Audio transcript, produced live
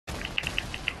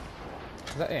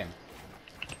Is that him?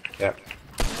 Yep.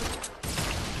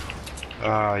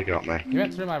 Ah, he got me. You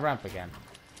went through my ramp again.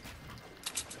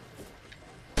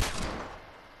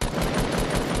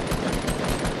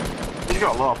 He's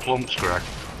got a lot of plumps, Greg.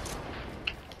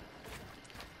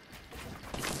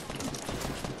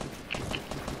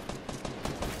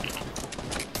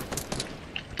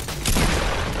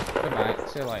 Good night.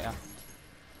 See you later.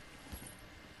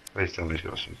 Please tell me he's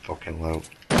got some fucking loot.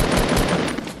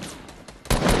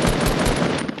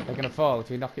 They're gonna fall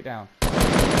if you knock it down.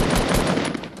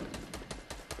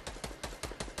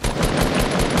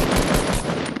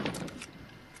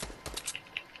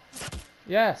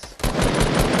 Yes.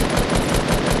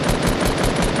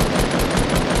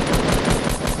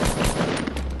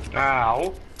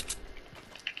 Ow!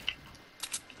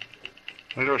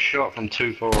 I got shot from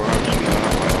 2-4 out.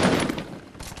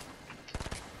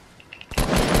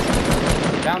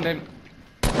 Downed him.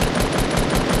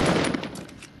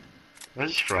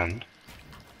 Where's his friend?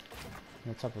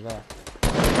 On top of there.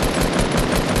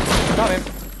 Got him.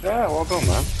 Yeah, well done,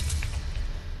 man.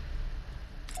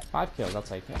 5 kills, I'll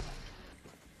take it.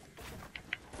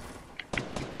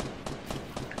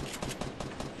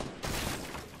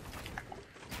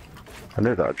 I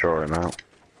knew that I'd draw him out.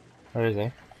 Where is he?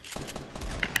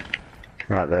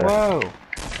 Right there. Whoa!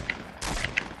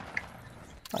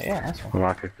 Oh yeah, that's one.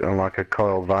 I'm like a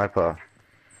coiled viper.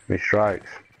 He strikes.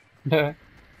 I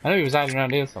knew he was hiding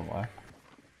around here somewhere.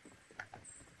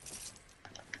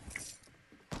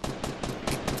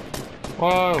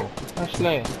 Whoa!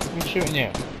 Ashley, I'm shooting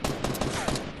you.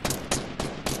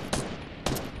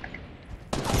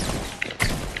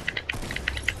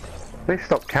 Please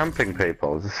stop camping,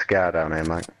 people. There's a scare down here,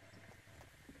 mate.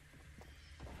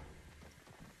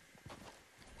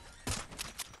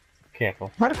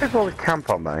 Careful. Why do people always camp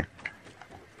on me?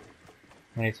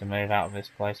 We need to move out of this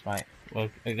place, mate.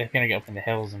 They're gonna get up in the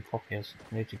hills and fuck us.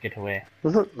 We need to get away.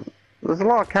 There's a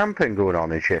lot of camping going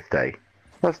on in Shift A.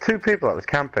 There's 2 people that was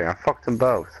camping. I fucked them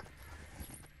both.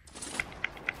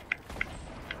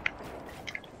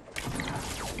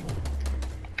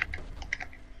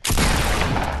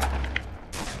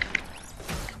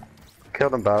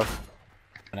 Killed them both.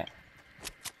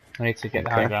 We need to get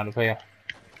the high ground up here.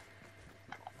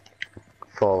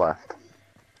 4 left.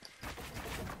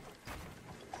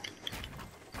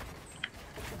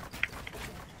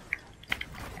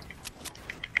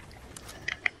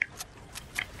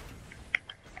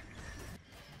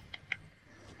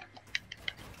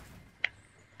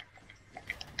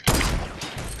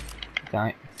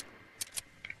 Right.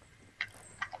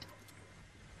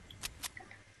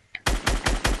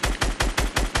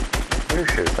 Who's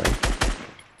shooting?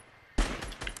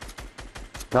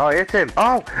 No, I hit him.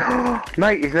 Oh!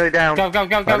 Mate, he's nearly down. Go, go,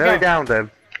 go, go, I nearly go. downed him.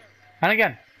 And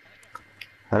again.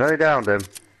 I nearly downed him.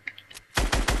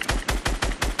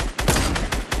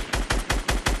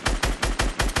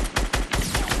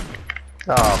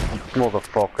 Oh,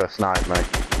 motherfucker, snipe me.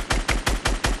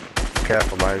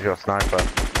 Careful, mate, he's your sniper.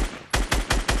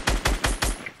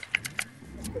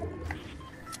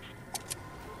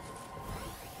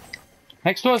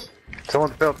 Next to us.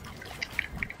 Someone's built.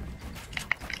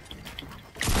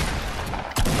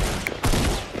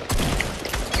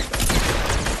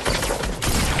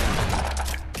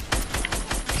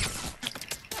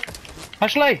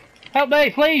 Ashley, help me,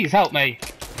 please help me.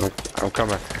 I'm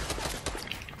coming.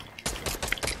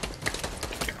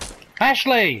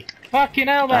 Ashley, fucking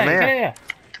hell, mate, I'm here. get here.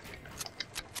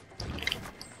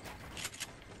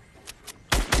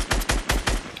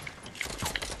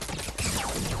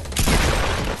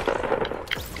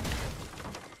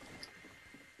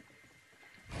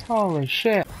 Holy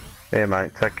shit. Here,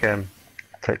 mate, take 2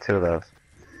 of those.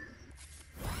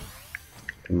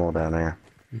 More down here.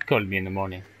 You called me in the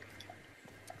morning.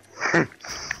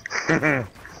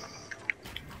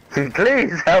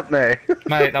 Please help me.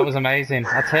 Mate, that was amazing.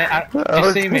 You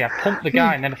see me? I pumped the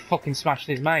guy and then I fucking smashed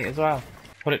his mate as well.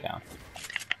 Put it down.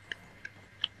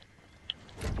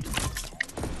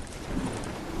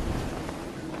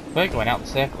 We're going out the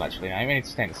circle actually, mate. We need to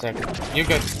stay in the circle. You're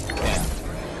good. Yeah.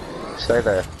 Stay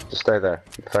there. Just stay there.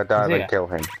 If I die, then kill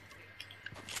him.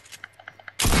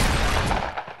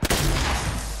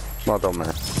 Well done,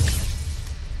 mate.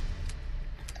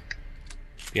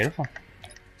 Beautiful.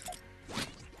 There's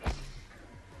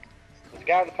a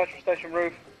guy on the petrol station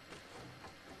roof.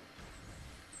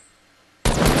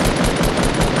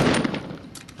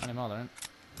 Not anymore, there ain't.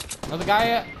 Another guy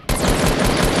here.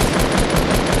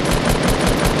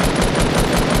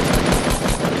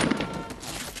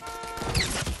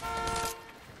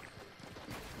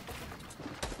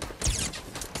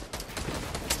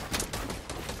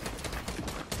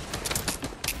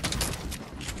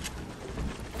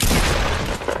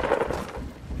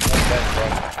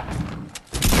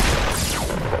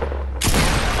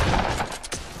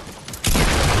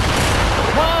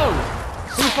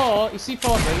 got your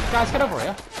C4, guys, get over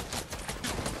here.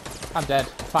 I'm dead.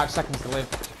 5 seconds to live.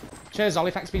 Cheers,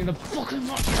 Ollie. Thanks for being in the fucking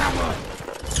watchtower.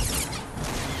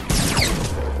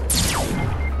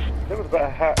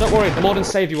 Don't worry, the Lord and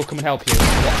Saviour will come and help you.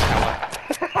 Watchtower.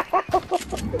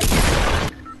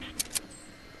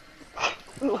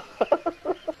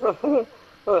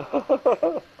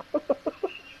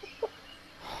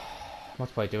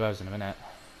 Let's play duos in a minute.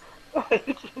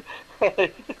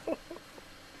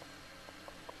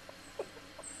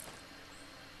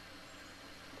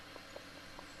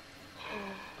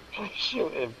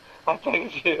 Shoot him. I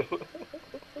beg you.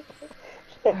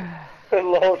 The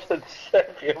Lord and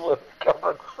Saviour will come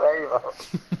and save us.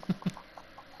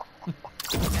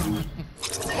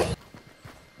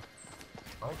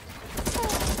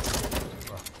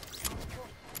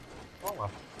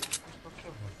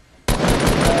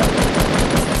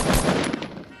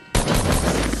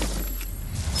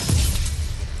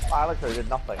 I literally did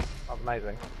nothing. That's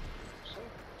amazing.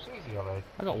 It's easy, Ollie.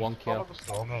 I got 1 kill. Follow the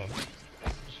storm in.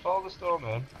 Just follow the storm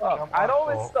in. Look, I had all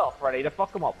this stuff ready to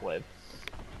fuck them up with.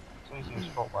 It's easy as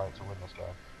Fortnite to win this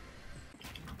game.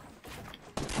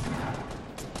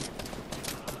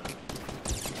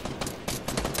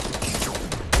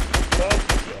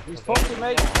 He's fucking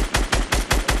me.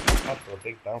 That's for a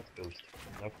big bounce boost.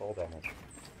 No fall damage.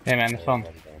 Hey man, it's fun.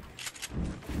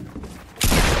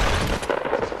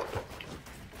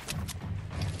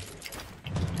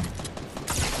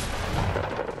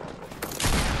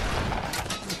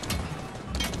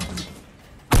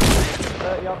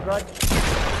 Greg.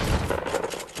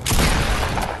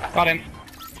 Got him.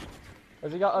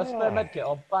 Has he got a spare medkit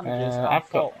or bandages? I've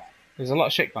got. There's a lot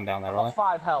of shit gone down there, I've got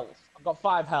Ollie. 5 health. I've got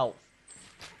 5 health.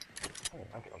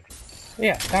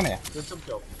 Yeah, down here. Good jump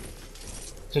job.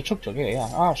 There's a chug jug here, yeah.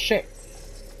 Oh shit.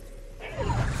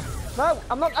 No,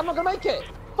 I'm not gonna make it.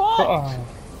 Fuck! Oh.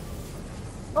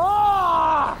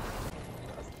 Ah!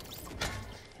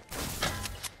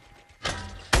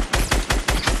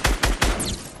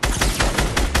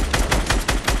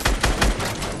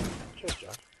 Cheers,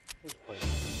 Jack. Who's playing?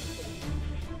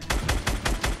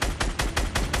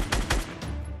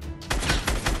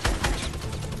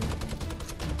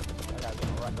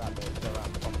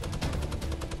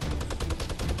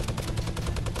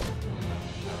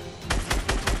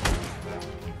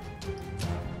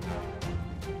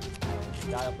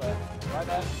 Guy up there. Right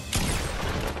there.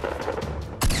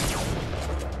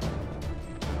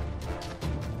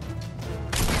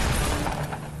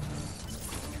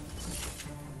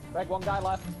 Greg, 1 guy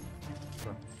left.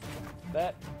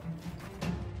 There.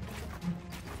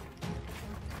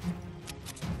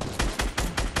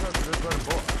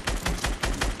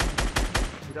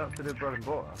 You don't have to do bread and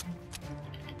butter.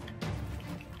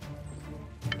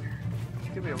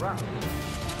 Just give me a round.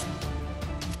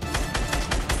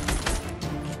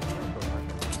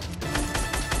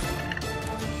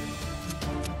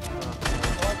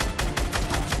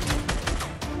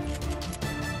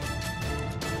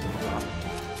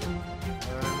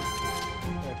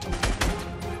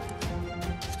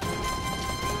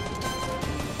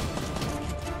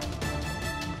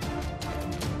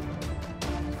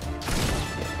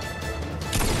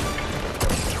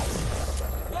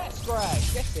 Yes, Greg,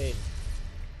 get in.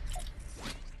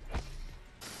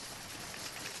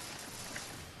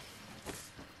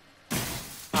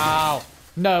 Ow.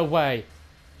 No way.